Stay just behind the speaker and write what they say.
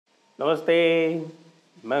नमस्ते,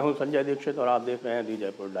 मैं हूं संजय दीक्षित और आप देख रहे हैं दी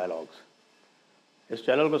जयपुर डायलॉग्स। इस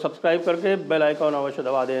चैनल को सब्सक्राइब करके बेल आइकॉन अवश्य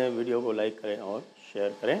दबा दें, वीडियो को लाइक करें और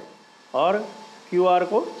शेयर करें और क्यूआर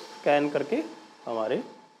को स्कैन करके हमारे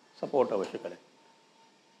सपोर्ट अवश्य करें।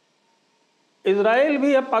 इजराइल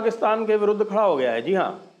भी अब पाकिस्तान के विरुद्ध खड़ा हो गया है। जी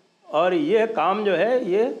हाँ, और ये काम जो है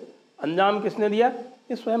ये अंजाम किसने दिया?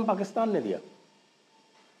 ये स्वयं पाकिस्तान ने दिया।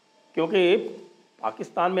 क्योंकि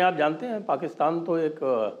पाकिस्तान में आप जानते हैं, पाकिस्तान तो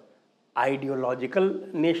एक आइडियोलॉजिकल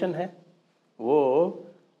नेशन है। वो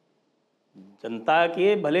जनता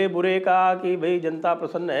के भले बुरे का कि भाई जनता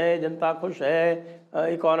प्रसन्न है, जनता खुश है,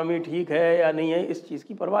 इकॉनमी ठीक है या नहीं है, इस चीज़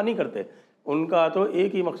की परवाह नहीं करते। उनका तो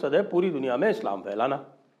एक ही मकसद है, पूरी दुनिया में इस्लाम फैलाना।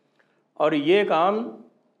 और ये काम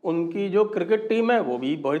उनकी जो क्रिकेट टीम है वो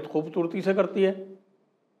भी बहुत खूबसूरती से करती है।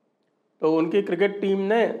 तो उनकी क्रिकेट टीम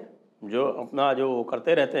ने जो अपना जो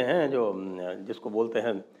करते रहते हैं, जो जिसको बोलते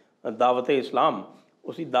हैं दावत इस्लाम,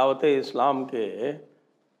 उसी दावत इस्लाम के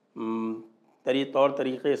तौर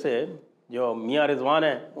तरीक़े से जो मियाँ रिजवान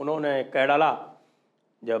हैं उन्होंने कह डाला,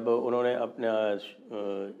 जब उन्होंने अपना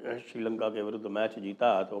श्रीलंका के विरुद्ध मैच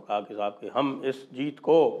जीता तो कहा कि साहब कि हम इस जीत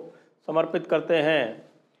को समर्पित करते हैं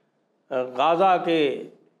गाज़ा के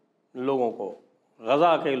लोगों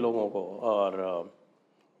को। और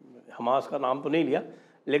हमास का नाम तो नहीं लिया,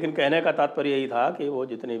 लेकिन कहने का तात्पर्य यही था कि वो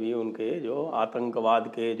जितने भी उनके जो आतंकवाद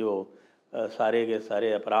के जो सारे के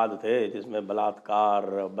सारे अपराध थे, जिसमें बलात्कार,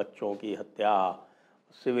 बच्चों की हत्या,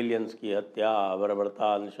 सिविलियंस की हत्या,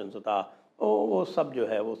 बर्बरता, नृशंसता, वो सब जो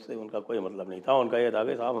है उससे उनका कोई मतलब नहीं था। उनका ये था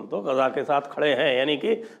कि साहब हम तो गज़ा के साथ खड़े हैं, यानी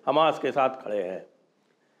कि हमास के साथ खड़े हैं।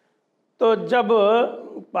 तो जब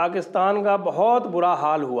पाकिस्तान का बहुत बुरा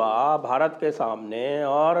हाल हुआ भारत के सामने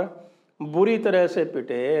और बुरी तरह से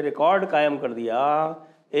पिटे, रिकॉर्ड कायम कर दिया,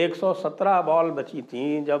 117 बॉल बची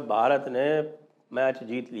थी जब भारत ने मैच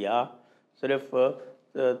जीत लिया, सिर्फ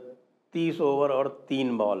 30 ओवर और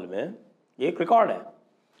 3 बॉल में। ये एक रिकॉर्ड है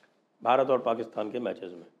भारत और पाकिस्तान के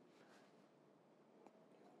मैचेस में।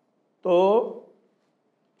 तो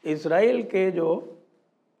इजराइल के जो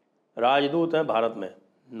राजदूत हैं भारत में,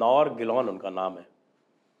 नॉर गिलॉन उनका नाम है,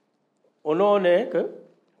 उन्होंने एक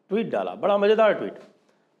ट्वीट डाला, बड़ा मज़ेदार ट्वीट,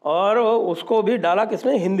 और उसको भी डाला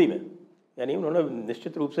किसमें? हिंदी में। यानी उन्होंने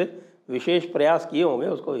निश्चित रूप से विशेष प्रयास किए होंगे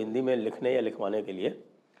उसको हिंदी में लिखने या लिखवाने के लिए।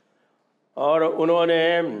 और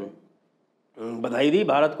उन्होंने बधाई दी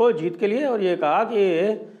भारत को जीत के लिए और ये कहा कि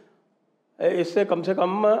इससे कम से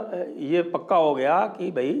कम ये पक्का हो गया कि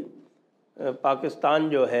भाई पाकिस्तान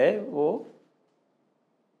जो है वो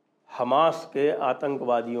हमास के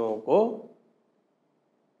आतंकवादियों को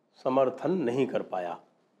समर्थन नहीं कर पाया।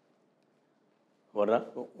 वरना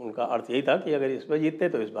उनका अर्थ यही था कि अगर इस पर जीतते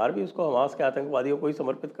तो इस बार भी उसको हमास के आतंकवादियों को ही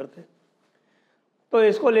समर्पित करते। तो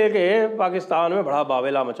इसको लेके पाकिस्तान में बड़ा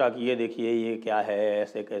बावेला मचा कि ये देखिए ये क्या है,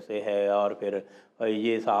 ऐसे कैसे है। और फिर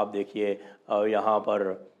ये साहब देखिए यहाँ पर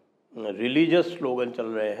रिलीजियस स्लोगन चल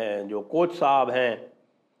रहे हैं। जो कोच साहब हैं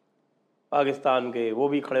पाकिस्तान के वो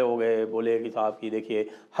भी खड़े हो गए, बोले कि साहब की देखिए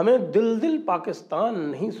हमें दिल दिल पाकिस्तान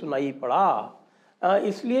नहीं सुनाई पड़ा,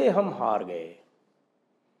 इसलिए हम हार गए।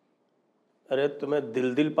 अरे तुम्हें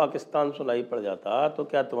दिल दिल पाकिस्तान सुनाई पड़ जाता तो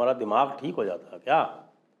क्या तुम्हारा दिमाग ठीक हो जाता क्या?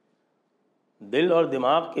 दिल और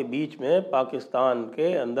दिमाग के बीच में पाकिस्तान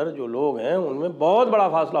के अंदर जो लोग हैं उनमें बहुत बड़ा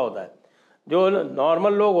फासला होता है। जो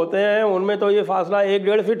नॉर्मल लोग होते हैं उनमें तो ये फासला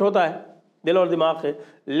 1-1.5 फीट होता है दिल और दिमाग से,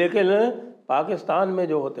 लेकिन पाकिस्तान में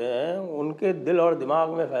जो होते हैं उनके दिल और दिमाग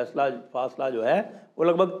में फासला जो है वो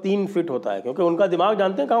लगभग 3 फीट होता है, क्योंकि उनका दिमाग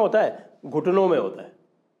जानते हैं कहाँ होता है? घुटनों में होता है।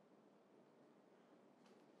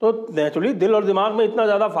 तो नेचुरली दिल और दिमाग में इतना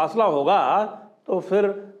ज़्यादा फासला होगा तो फिर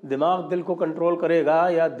दिमाग दिल को कंट्रोल करेगा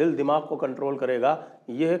या दिल दिमाग को कंट्रोल करेगा,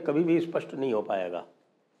 यह कभी भी स्पष्ट नहीं हो पाएगा।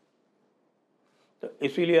 तो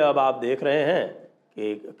इसीलिए अब आप देख रहे हैं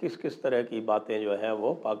कि किस किस तरह की बातें जो है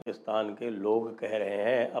वो पाकिस्तान के लोग कह रहे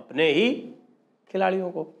हैं अपने ही खिलाड़ियों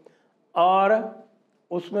को, और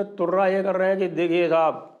उसमें तुर्रा ये कर रहे हैं कि देखिए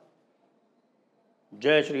साहब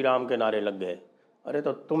जय श्री राम के नारे लग गए। अरे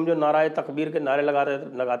तो तुम जो नाराए तकबीर के नारे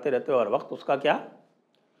लगाते रहते हो हर वक्त, उसका क्या?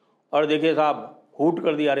 और देखिए साहब हूट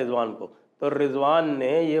कर दिया रिजवान को। तो रिजवान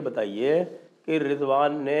ने ये बताइए कि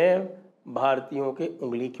रिजवान ने भारतीयों के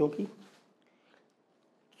उंगली क्यों की?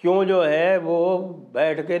 क्यों जो है वो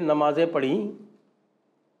बैठ के नमाज़ें पढ़ी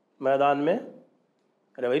मैदान में?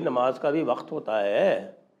 अरे भाई नमाज का भी वक्त होता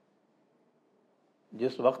है।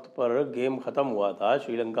 जिस वक्त पर गेम ख़त्म हुआ था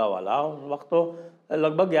श्रीलंका वाला, उस वक्त तो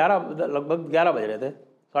लगभग 11 बज रहे थे,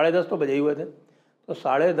 10:30 तो बजे ही हुए थे। तो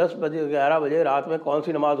 10:30 बजे 11 बजे रात में कौन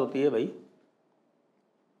सी नमाज होती है भाई,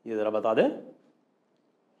 ये ज़रा बता दें।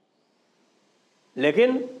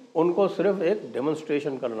 लेकिन उनको सिर्फ एक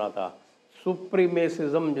डेमोन्स्ट्रेशन करना था,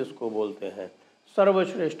 सुप्रीमेसिज्म जिसको बोलते हैं,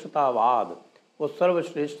 सर्वश्रेष्ठतावाद, वो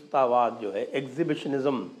सर्वश्रेष्ठतावाद जो है,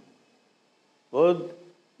 एग्जिबिशनिज्म, वो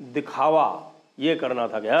दिखावा ये करना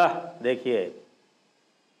था क्या, देखिए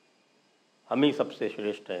हम ही सबसे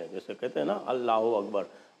श्रेष्ठ हैं। जैसे कहते हैं ना अल्लाह अकबर,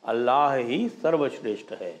 अल्लाह ही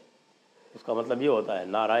सर्वश्रेष्ठ है। इसका मतलब ये होता है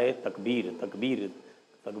नाराए तकबीर। तकबीर,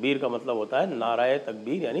 तकबीर का मतलब होता है नाराए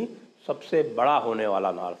तकबीर, यानी सबसे बड़ा होने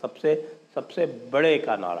वाला नारा, सबसे बड़े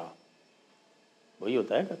का नारा, वही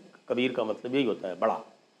होता है। कबीर का मतलब यही होता है बड़ा।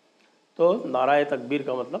 तो नाराए तकबीर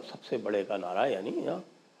का मतलब सबसे बड़े का नारा, यानी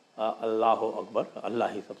अल्लाह अकबर, अल्लाह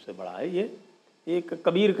ही सबसे बड़ा है। ये एक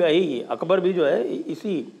कबीर का ही, अकबर भी जो है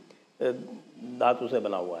इसी धातु से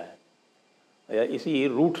बना हुआ है या इसी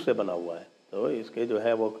रूट से बना हुआ है। तो इसके जो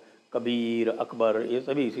है वो कबीर, अकबर, ये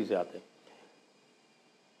सभी इसी से आते हैं।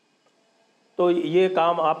 तो ये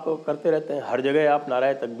काम आप करते रहते हैं, हर जगह आप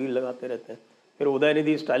नाराए तकबीर लगाते रहते हैं। फिर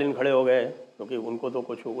उदयनिधि स्टालिन खड़े हो गए, क्योंकि उनको तो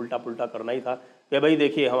कुछ उल्टा पुल्टा करना ही था कि भाई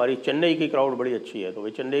देखिए हमारी चेन्नई की क्राउड बड़ी अच्छी है। तो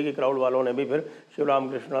भाई चेन्नई की क्राउड वालों ने भी फिर शिवराम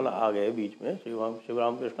कृष्णन आ गए बीच में।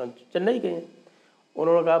 शिवराम कृष्णन चेन्नई के हैं।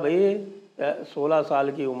 उन्होंने कहा भाई 16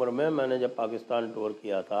 साल की उम्र में मैंने जब पाकिस्तान टूर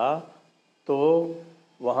किया था तो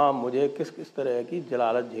वहाँ मुझे किस किस तरह की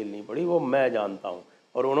जलालत झेलनी पड़ी वो मैं जानता हूँ।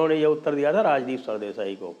 और उन्होंने ये उत्तर दिया था राजदीप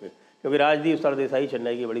सरदेसाई को, क्योंकि राजदीप सरदेसाई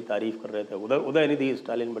चेन्नई की बड़ी तारीफ़ कर रहे थे, उधर उदयनिधि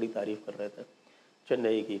स्टालिन बड़ी तारीफ़ कर रहे थे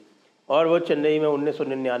चेन्नई की। और वो चेन्नई में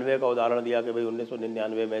 1999 का उदाहरण दिया कि भाई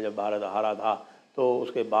 1999 में जब भारत हारा था तो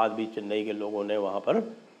उसके बाद भी चेन्नई के लोगों ने वहाँ पर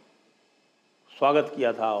स्वागत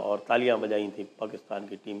किया था और तालियां बजाई थी पाकिस्तान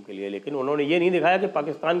की टीम के लिए। लेकिन उन्होंने ये नहीं दिखाया कि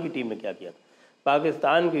पाकिस्तान की टीम ने क्या किया था।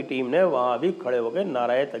 पाकिस्तान की टीम ने वहाँ भी खड़े होकर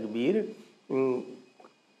नाराए तकबीर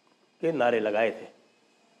के नारे लगाए थे,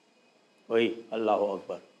 वही अल्लाह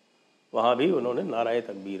अकबर, वहाँ भी उन्होंने नाराए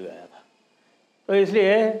तकबीर गाया था। तो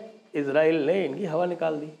इसलिए इजराइल ने इनकी हवा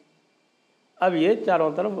निकाल दी। अब ये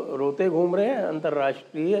चारों तरफ रोते घूम रहे हैं,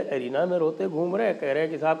 अंतर्राष्ट्रीय एरिना में रोते घूम रहे हैं, कह रहे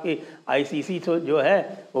हैं कि साहब की आईसीसी जो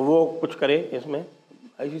है वो कुछ करे इसमें।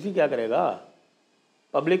 आईसीसी क्या करेगा,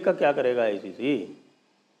 पब्लिक का क्या करेगा आईसीसी?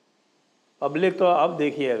 पब्लिक तो अब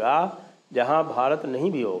देखिएगा जहां भारत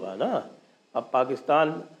नहीं भी होगा ना, अब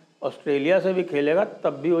पाकिस्तान ऑस्ट्रेलिया से भी खेलेगा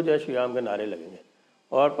तब भी वो जय श्री राम के नारे लगेंगे।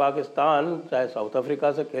 और पाकिस्तान चाहे साउथ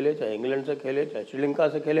अफ्रीका से खेले, चाहे इंग्लैंड से खेले, चाहे श्रीलंका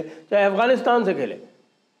से खेले, चाहे अफगानिस्तान से खेले,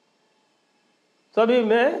 सभी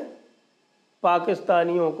में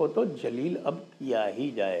पाकिस्तानियों को तो जलील अब किया ही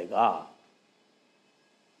जाएगा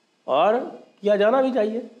और किया जाना भी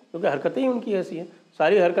चाहिए, क्योंकि हरकतें ही उनकी ऐसी हैं।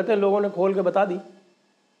 सारी हरकतें लोगों ने खोल के बता दी।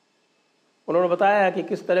 उन्होंने बताया है कि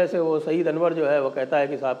किस तरह से वो सईद अनवर जो है वो कहता है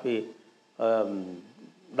कि साहब की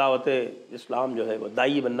दावत इस्लाम जो है वो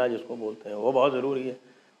दाई बनना जिसको बोलते हैं वो बहुत ज़रूरी है।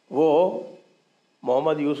 वो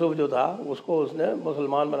मोहम्मद यूसुफ जो था उसको उसने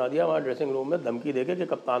मुसलमान बना दिया, वहाँ ड्रेसिंग रूम में धमकी देके कि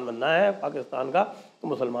कप्तान बनना है पाकिस्तान का तो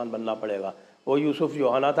मुसलमान बनना पड़ेगा। वो यूसुफ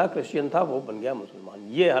जोहाना था, क्रिश्चियन था, वो बन गया मुसलमान।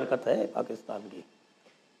 ये हरकत है पाकिस्तान की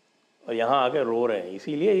और यहाँ आके रो रहे हैं।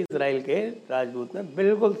 इसीलिए इजराइल के राजदूत ने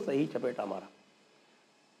बिल्कुल सही चपेटा मारा।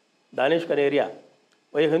 दानिश कनेरिया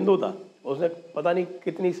वो एक हिंदू था, उसने पता नहीं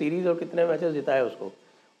कितनी सीरीज़ और कितने मैचेस जिताए उसको।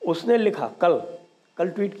 उसने लिखा कल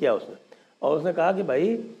ट्वीट किया उसने और उसने कहा कि भाई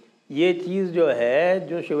ये चीज़ जो है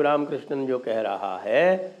जो शिवराम कृष्णन जो कह रहा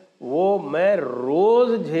है वो मैं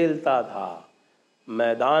रोज़ झेलता था,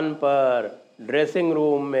 मैदान पर, ड्रेसिंग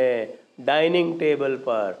रूम में, डाइनिंग टेबल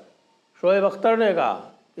पर। शोएब अख्तर ने कहा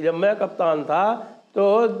कि जब मैं कप्तान था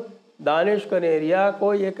तो दानिश कनेरिया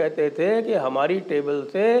को ये कहते थे कि हमारी टेबल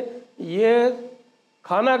से ये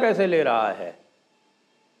खाना कैसे ले रहा है,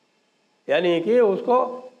 यानी कि उसको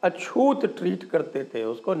अछूत ट्रीट करते थे,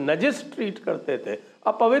 उसको नजिस ट्रीट करते थे,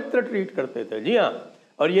 अपवित्र ट्रीट करते थे। जी हाँ,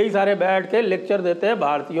 और यही सारे बैठ के लेक्चर देते हैं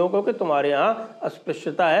भारतीयों को कि तुम्हारे यहाँ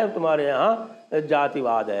अस्पृश्यता है, तुम्हारे यहाँ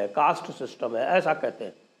जातिवाद है, कास्ट सिस्टम है, ऐसा कहते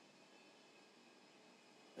हैं।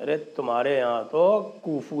 अरे तुम्हारे यहाँ तो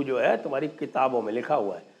कूफू जो है तुम्हारी किताबों में लिखा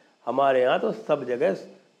हुआ है, हमारे यहाँ तो सब जगह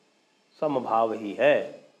समभाव ही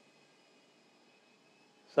है,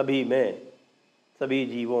 सभी में, सभी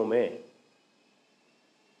जीवों में।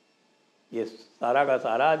 ये सारा का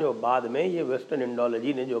सारा जो बाद में ये वेस्टर्न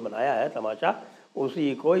इंडोलॉजी ने जो बनाया है तमाशा,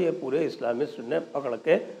 उसी को ये पूरे इस्लामिस्ट ने पकड़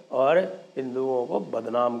के और हिंदुओं को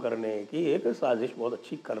बदनाम करने की एक साजिश बहुत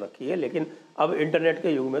अच्छी कर रखी है। लेकिन अब इंटरनेट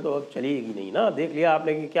के युग में तो अब चलेगी नहीं ना। देख लिया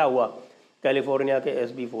आपने कि क्या हुआ कैलिफोर्निया के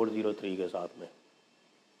SB 403 के साथ में,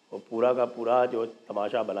 वो पूरा का पूरा जो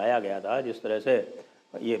तमाशा बनाया गया था, जिस तरह से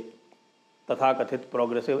ये तथाकथित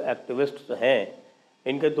प्रोग्रेसिव एक्टिविस्ट्स हैं,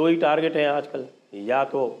 इनके दो ही टारगेट हैं आजकल, या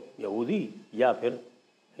तो यहूदी या फिर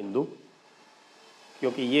हिंदू,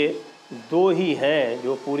 क्योंकि ये दो ही हैं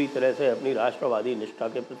जो पूरी तरह से अपनी राष्ट्रवादी निष्ठा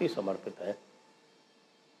के प्रति समर्पित हैं।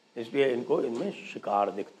 इसलिए इनको इनमें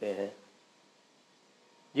शिकार दिखते हैं।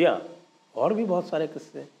 जी हाँ, और भी बहुत सारे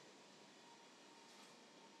किस्से।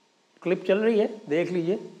 क्लिप चल रही है, देख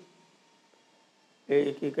लीजिए।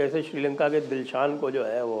 कि कैसे श्रीलंका के दिलशान को जो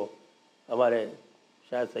है वो हमारे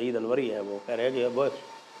शायद सईद अनवरी है, वो कह रहे हैं कि बस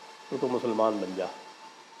तू तो मुसलमान बन जा।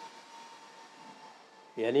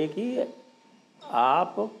 यानी कि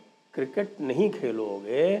आप क्रिकेट नहीं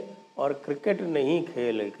खेलोगे और क्रिकेट नहीं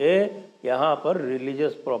खेल के यहाँ पर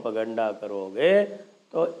रिलीजियस प्रोपेगेंडा करोगे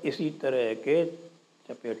तो इसी तरह के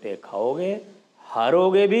चपेटे खाओगे,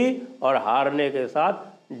 हारोगे भी और हारने के साथ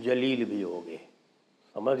जलील भी होगे।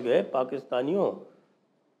 समझ गए पाकिस्तानियों?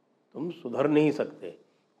 तुम सुधर नहीं सकते।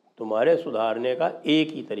 तुम्हारे सुधारने का एक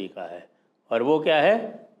ही तरीका है, और वो क्या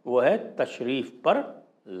है? वो है तशरीफ़ पर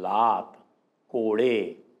लात,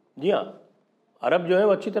 कोड़े। जी हाँ, अरब जो है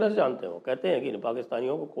वो अच्छी तरह से जानते हो, कहते हैं कि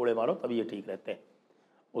पाकिस्तानियों को कोड़े मारो तभी ये ठीक रहते हैं।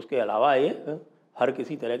 उसके अलावा ये हर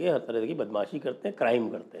किसी तरह के, हर तरह की बदमाशी करते हैं, क्राइम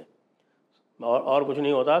करते हैं, और कुछ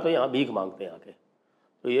नहीं होता तो यहाँ भीख मांगते हैं आके।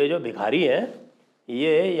 तो ये जो भिखारी हैं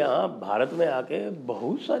ये यहाँ भारत में आके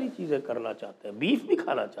बहुत सारी चीज़ें करना चाहते हैं, बीफ भी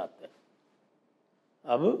खाना चाहते हैं।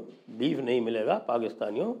 अब बीफ नहीं मिलेगा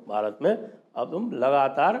पाकिस्तानियों भारत में। अब तुम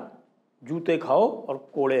लगातार जूते खाओ और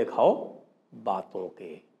कोड़े खाओ बातों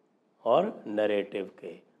के और नैरेटिव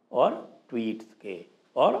के और ट्वीट्स के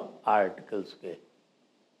और आर्टिकल्स के।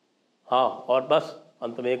 हाँ, और बस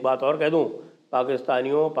अंत में एक बात और कह दूँ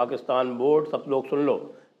पाकिस्तानियों, पाकिस्तान बोर्ड, सब लोग सुन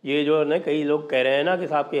लो। ये जो ना कई लोग कह रहे हैं ना कि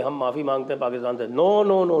साहब कि हम माफ़ी मांगते हैं पाकिस्तान से, no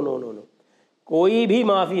no no no no no, कोई भी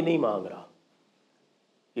माफ़ी नहीं मांग रहा।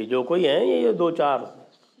 ये जो कोई हैं ये दो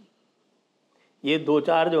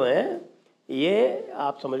चार जो हैं, ये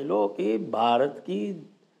आप समझ लो कि भारत की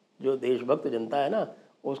जो देशभक्त जनता है ना,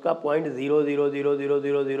 उसका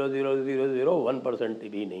 0.000000001%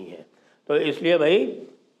 भी नहीं है। तो इसलिए भाई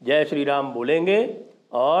जय श्री राम बोलेंगे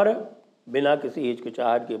और बिना किसी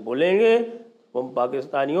हिचकिचाहट के बोलेंगे। तुम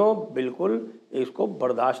पाकिस्तानियों बिल्कुल इसको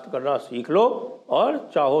बर्दाश्त करना सीख लो और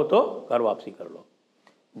चाहो तो घर वापसी कर लो।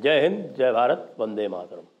 जय हिंद, जय भारत, वंदे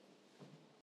मातरम।